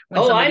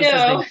when Oh, I somebody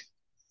says know.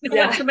 they when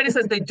Yeah. somebody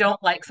says they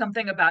don't like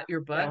something about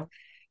your book.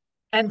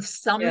 Yeah. And Yeah.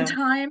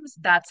 sometimes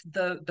that's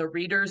the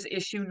reader's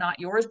issue, not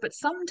yours, but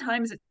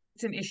sometimes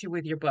it's an issue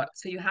with your book.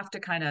 So you have to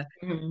kind of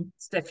Mhm.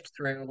 sift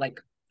through, like,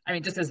 I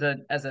mean, just as a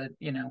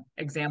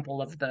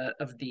example of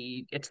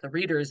the it's the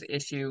reader's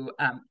issue.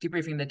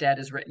 Debriefing the Dead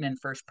is written in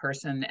first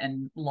person,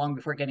 and long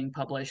before getting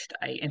published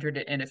I entered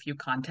it in a few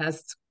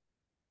contests.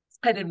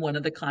 I did one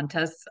of the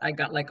contests, I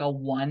got like a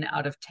 1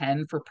 out of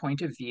 10 for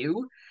point of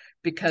view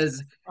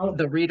because Oh,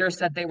 the reader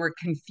said they were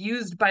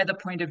confused by the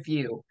point of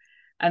view,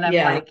 and I'm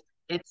yeah. like,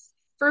 it's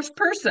first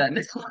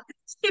person.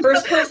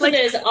 First person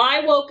Like, is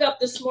I woke up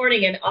this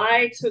morning and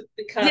I took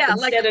the cup yeah,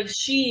 like, instead of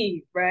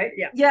she, right?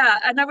 Yeah. yeah,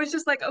 and I was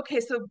just like, okay,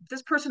 so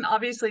this person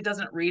obviously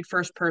doesn't read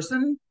first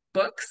person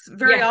books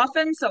very Yeah.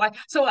 often. So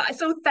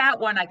that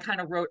one I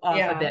kind of wrote off a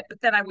Yeah. bit, but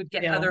then I would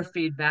get Yeah. other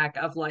feedback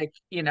of like,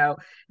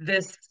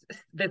 this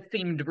this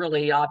seemed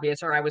really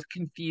obvious, or I was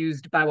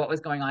confused by what was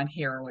going on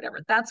here or whatever.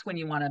 That's when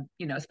you want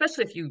to,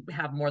 especially if you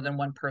have more than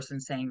one person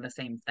saying the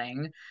same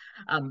thing.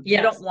 You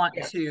don't Yes. want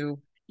Yes.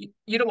 to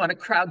you don't want to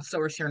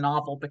crowdsource your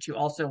novel, but you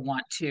also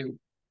want to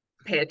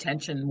pay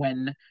attention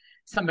when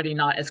somebody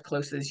not as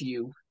close as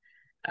you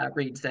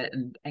reads it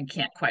and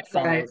can't quite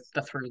follow Right.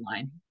 the through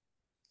line.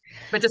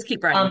 But just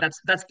keep writing. Um,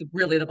 That's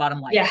really the bottom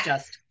line. yeah.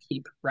 Just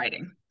keep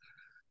writing.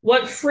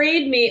 What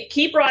freed me,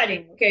 keep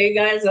writing. Okay, you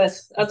guys,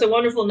 that's a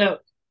wonderful note.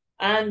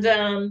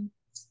 And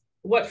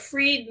what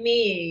freed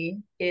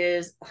me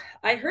is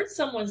I heard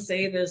someone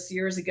say this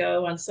years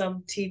ago on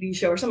some TV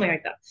show or something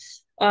like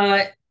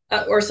that,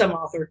 or some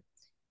author,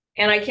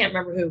 and I can't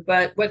remember who.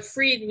 But what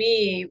freed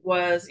me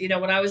was,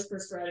 when I was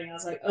first writing, I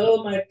was like,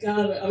 oh my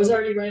God, I was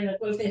already writing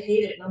like, what if they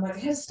hate it? And I'm like,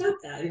 I gotta stop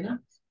that,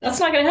 that's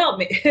not gonna help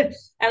me.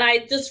 And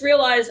I just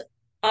realized,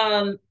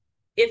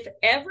 if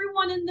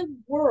everyone in the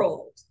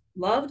world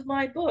loved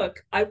my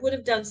book, I would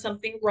have done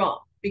something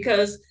wrong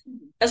because,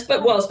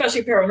 well, Right.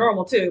 especially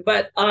paranormal too.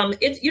 But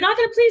you're not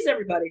going to please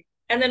everybody.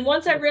 And then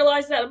once I Right.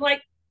 realized that, I'm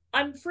like,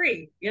 I'm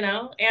free, and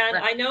Right.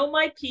 I know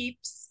my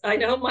peeps, I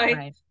know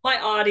Right. my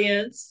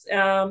audience,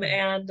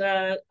 and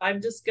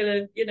I'm just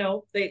gonna,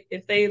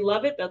 if they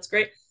love it, that's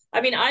great.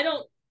 I mean, I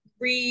don't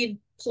read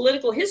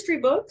political history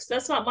books.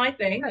 That's not my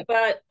thing. Right.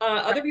 But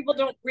other Right. people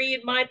don't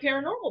read my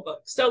paranormal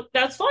books, so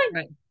that's fine.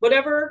 Right.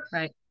 Whatever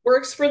Right.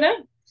 works for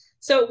them.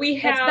 So we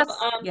have That's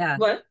yeah.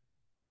 what?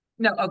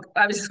 No,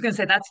 I was just gonna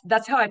say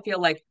that's how I feel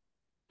like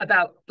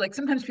about, like,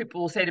 sometimes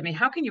people will say to me,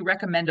 how can you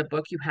recommend a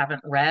book you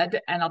haven't read?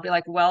 And I'll be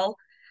like, well,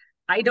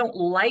 I don't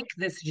like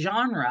this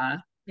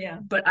genre, Yeah,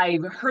 but I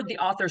heard the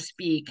author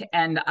speak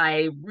and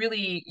I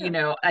really,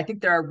 yeah, I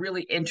think they're a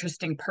really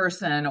interesting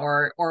person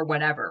or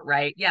whatever,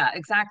 right? Yeah,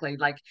 exactly.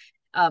 Like,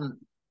 um,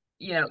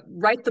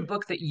 write the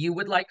book that you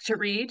would like to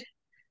read,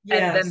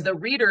 and then yes, the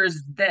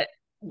readers that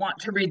want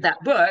to read that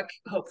book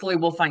hopefully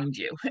will find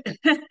you.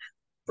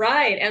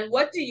 Right. And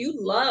what do you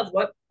love?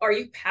 What are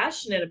you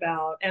passionate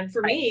about? And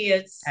for Right. me,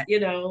 it's,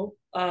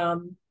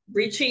 Right.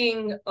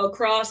 reaching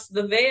across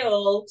the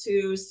veil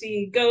to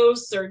see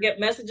ghosts or get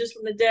messages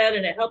from the dead,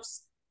 and it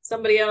helps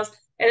somebody else.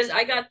 And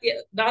I got the,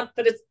 not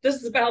that it's, this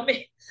is about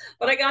me,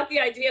 but I got the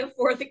idea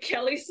for the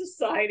Kelly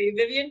Society.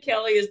 Vivian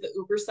Kelly is the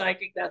uber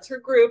psychic. That's her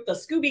group, the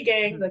Scooby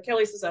Gang, Mhm. the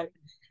Kelly Society.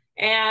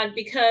 And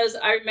because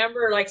I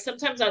remember, like,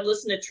 sometimes I'd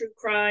listen to true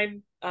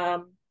crime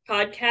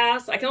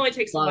podcasts. I can only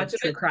take so Love much of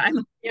true it. crime.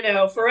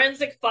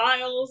 Forensic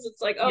files.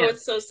 It's like, oh, it's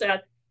Yes. so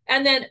sad.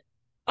 And then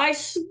I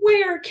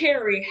swear,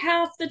 Kerry,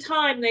 half the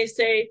time they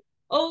say,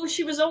 oh,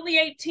 she was only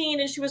 18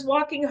 and she was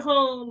walking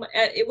home.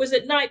 It was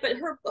at night, but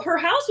her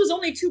house was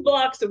only 2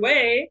 blocks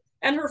away,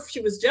 and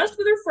she was just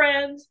with her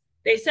friends.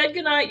 They said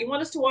goodnight. You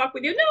want us to walk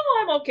with you? No,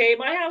 I'm okay.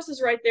 My house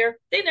is right there.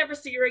 They never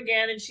see her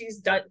again, and she's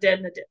dead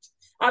in the ditch.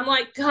 I'm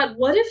like, God,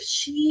 what if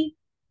she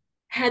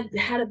had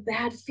a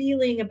bad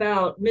feeling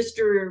about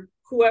Mr.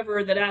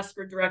 Whoever that asked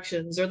for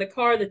directions, or the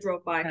car that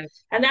drove by? Right.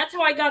 And that's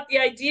how I got the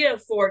idea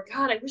for,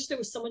 God, I wish there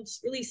was someone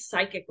just really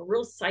psychic, a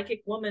real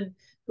psychic woman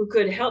who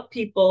could help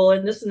people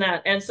and this and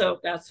that. And so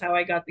that's how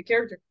I got the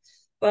character.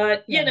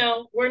 But,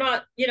 Yeah. we're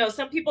not,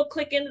 some people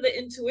click into the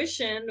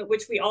intuition,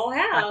 which we all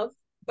Right. have,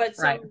 but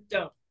Right. some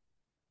don't.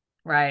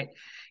 Right.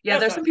 Yeah,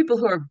 That's there's some not. people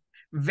who are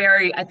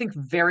very, I think,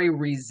 very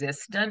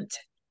resistant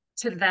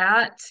to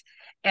that.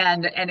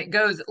 And it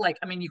goes like,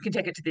 I mean, you can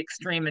take it to the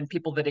extreme, and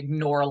people that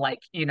ignore, like,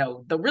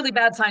 the really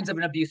bad signs of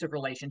an abusive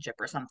relationship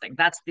or something.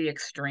 That's the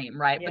extreme,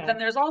 right? But Yeah. then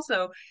there's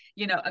also,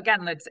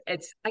 again,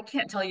 it's I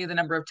can't tell you the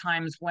number of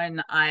times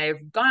when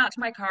I've gone out to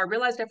my car,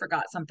 realized I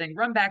forgot something,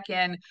 run back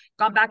in,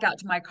 gone back out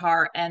to my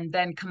car, and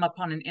then come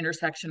upon an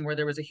intersection where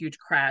there was a huge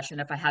crash. And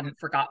if I hadn't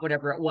forgot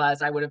whatever it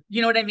was, I would have, you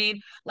know what I mean?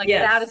 Like,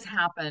 that Yes. has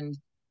happened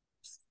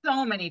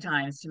so many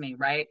times to me,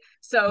 right?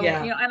 So,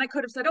 Yeah. and I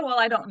could have said, oh, well,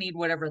 I don't need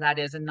whatever that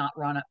is, and not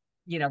run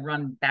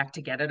back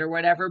to get it or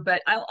whatever.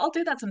 But I'll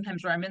do that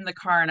sometimes where I'm in the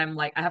car and I'm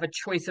like, I have a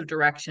choice of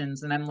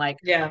directions, and I'm like,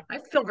 Yeah. I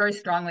feel very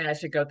strongly I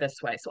should go this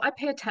way. So I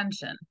pay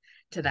attention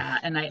to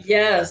that. And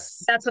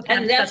Yes.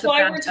 And that's that's a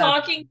why fan, we're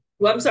talking.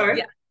 Well, I'm sorry.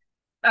 yeah,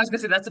 I was gonna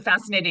say that's a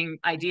fascinating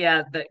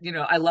idea that,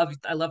 I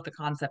love the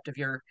concept of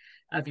your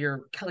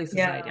Kelly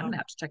Society. I'm Yeah. gonna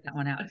have to check that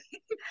one out.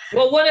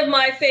 Well, one of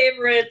my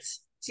favorite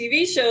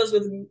TV shows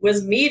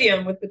was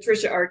Medium with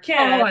Patricia Oh, Arquette,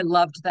 I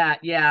loved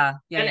that. Yeah,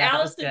 yeah, and yeah,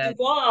 that was Allison good.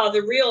 Dubois,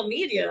 the real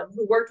medium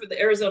who worked with the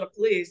Arizona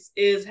police,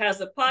 is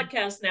has a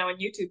podcast now and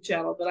YouTube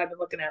channel that I've been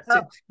looking at too.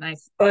 Oh,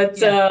 nice. But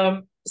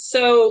Yeah.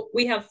 so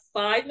we have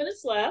 5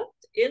 minutes left.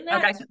 In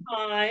that Okay.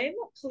 time,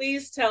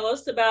 please tell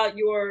us about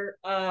your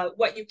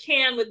what you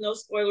can, with no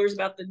spoilers,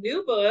 about the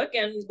new book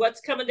and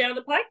what's coming down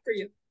the pike for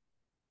you.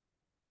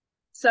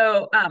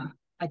 So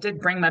I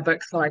did bring my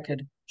book so I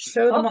could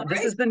show them Oh, all.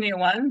 This is great. the new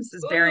one. This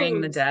is Burying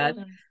Ooh, the so Dead.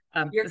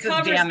 nice. Your This is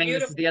cover's damning.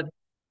 This is beautiful.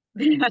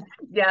 the other.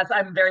 Yes,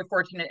 I'm very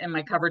fortunate in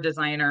my cover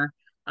designer.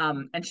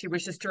 And she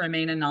wishes to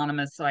remain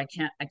anonymous, so I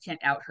can't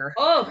out her.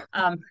 Oh,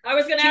 Um, I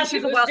was going to ask if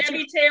she's it a was well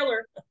Debbie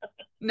Taylor.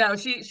 no,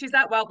 she's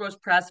at Wild Rose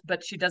Press,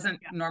 but she doesn't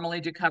Yeah. normally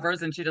do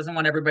covers, and she doesn't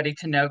want everybody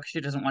to know because she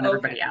doesn't want Okay.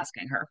 everybody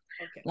asking her.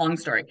 Okay. Long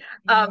story.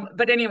 Mhm.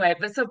 But anyway,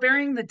 but so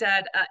Burying the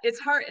Dead,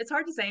 it's hard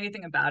to say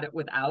anything about it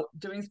without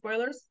doing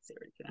spoilers. Let's see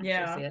where you can actually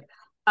Yeah. see it.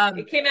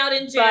 It came out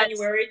in But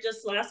January,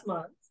 just last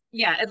month.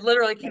 yeah, it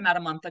literally came out a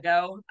month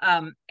ago.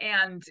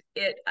 And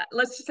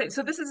let's just say,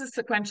 so this is a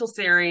sequential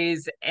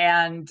series,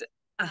 and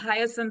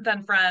Hyacinth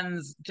and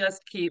friends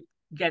just keep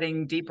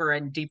getting deeper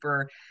and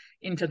deeper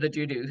into the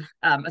doo-doo,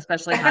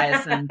 especially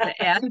Hyacinth,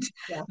 and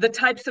Yeah. the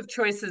types of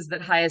choices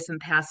that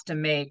Hyacinth has to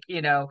make.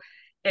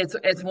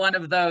 It's one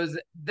of those,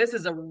 this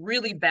is a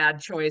really bad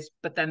choice,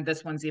 but then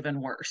this one's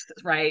even worse,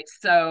 right?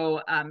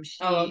 So Oh,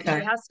 she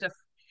okay. has to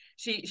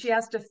she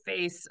has to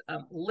face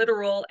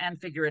literal and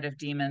figurative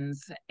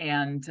demons,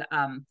 and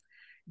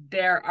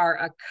there are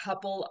a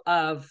couple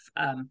of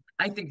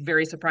I think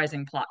very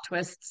surprising plot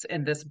twists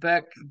in this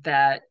book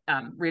that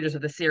readers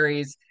of the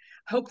series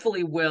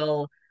hopefully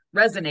will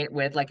resonate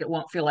with. Like, it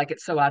won't feel like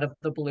it's so out of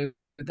the blue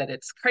that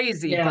it's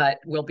crazy, Yeah. but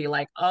will be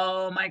like,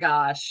 oh my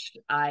gosh,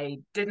 I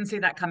didn't see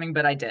that coming,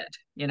 but I did,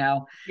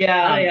 Yeah.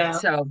 Yeah.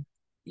 so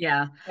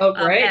yeah. Oh,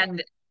 great.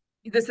 And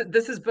this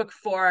is book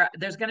 4.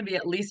 There's going to be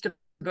at least a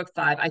book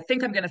 5. I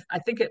think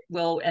it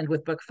will end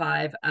with book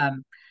 5.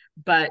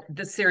 But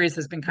this series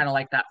has been kind of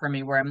like that for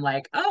me, where I'm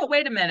like, oh,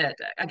 wait a minute.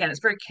 Again, it's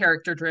very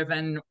character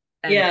driven,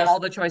 and Yes. all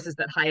the choices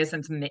that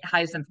Hyacinth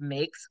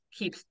makes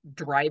keeps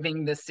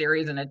driving this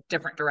series in a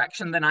different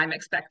direction than I'm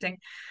expecting.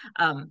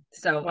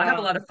 So I have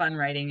a Wow. lot of fun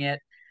writing it.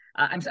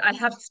 I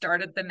have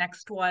started the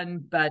next one,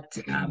 but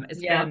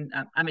it's Yeah. been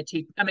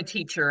I'm a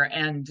teacher,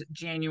 and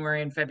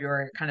January and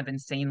February are kind of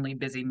insanely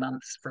busy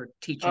months for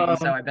teaching.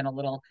 So Oh, I've been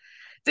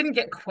didn't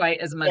get quite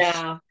as much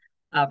yeah.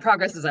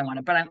 progress as I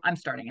wanted, but I'm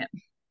starting it.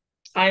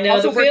 I know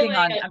Also the working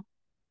feeling. on,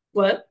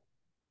 What?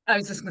 I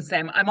was just gonna say,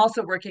 I'm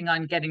also working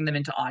on getting them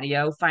into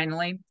audio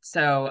finally.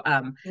 So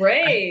I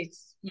Great.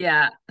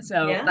 yeah,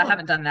 so I Yeah.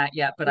 haven't done that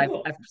yet, but I've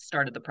Cool. I've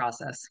started the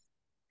process.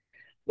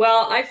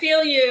 Well, I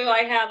feel you.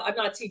 I'm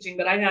not teaching,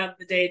 but I have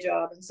the day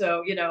job. And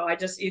so, you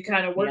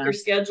kind of work Yeah. your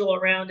schedule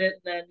around it.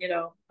 And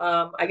then,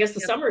 I guess the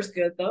Yep. summer's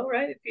good though,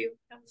 right? If you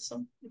have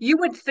some, You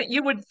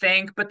would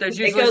think, but there's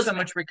it usually goes so fast.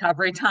 much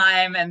recovery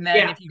time, and then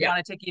Yeah. if you Yeah.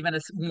 want to take even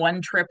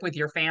one trip with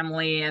your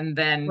family, and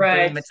then boom,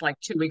 Right. it's like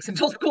 2 weeks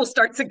until school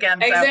starts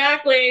again. So,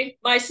 Exactly.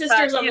 My but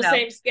sister's on the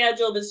same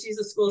schedule, but she's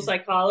a school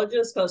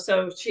psychologist.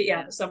 So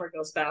yeah. the summer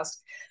goes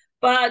fast.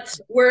 But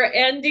we're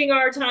ending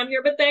our time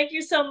here. But thank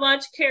you so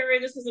much, Kerry.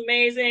 This is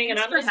amazing. And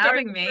Thanks I'm for going to start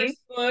having the me.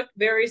 first book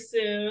very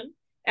soon.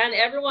 And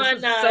This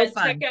everyone, was so check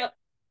fun. out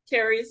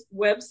Kerry's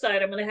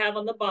website. I'm going to have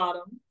on the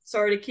bottom.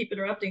 Sorry to keep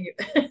interrupting you.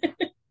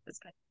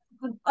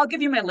 I'll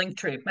give you my link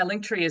tree. My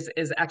link tree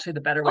is actually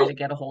the better way Oh, to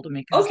get a hold of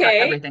me because it's got okay.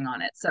 everything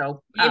on it.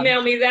 So,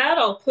 Email me that.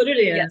 I'll put it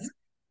yes, in.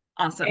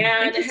 awesome.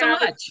 And Thank you so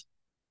much.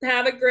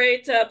 have a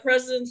great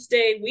President's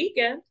Day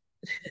weekend.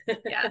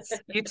 Yes,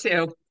 you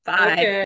too. Bye. Okay.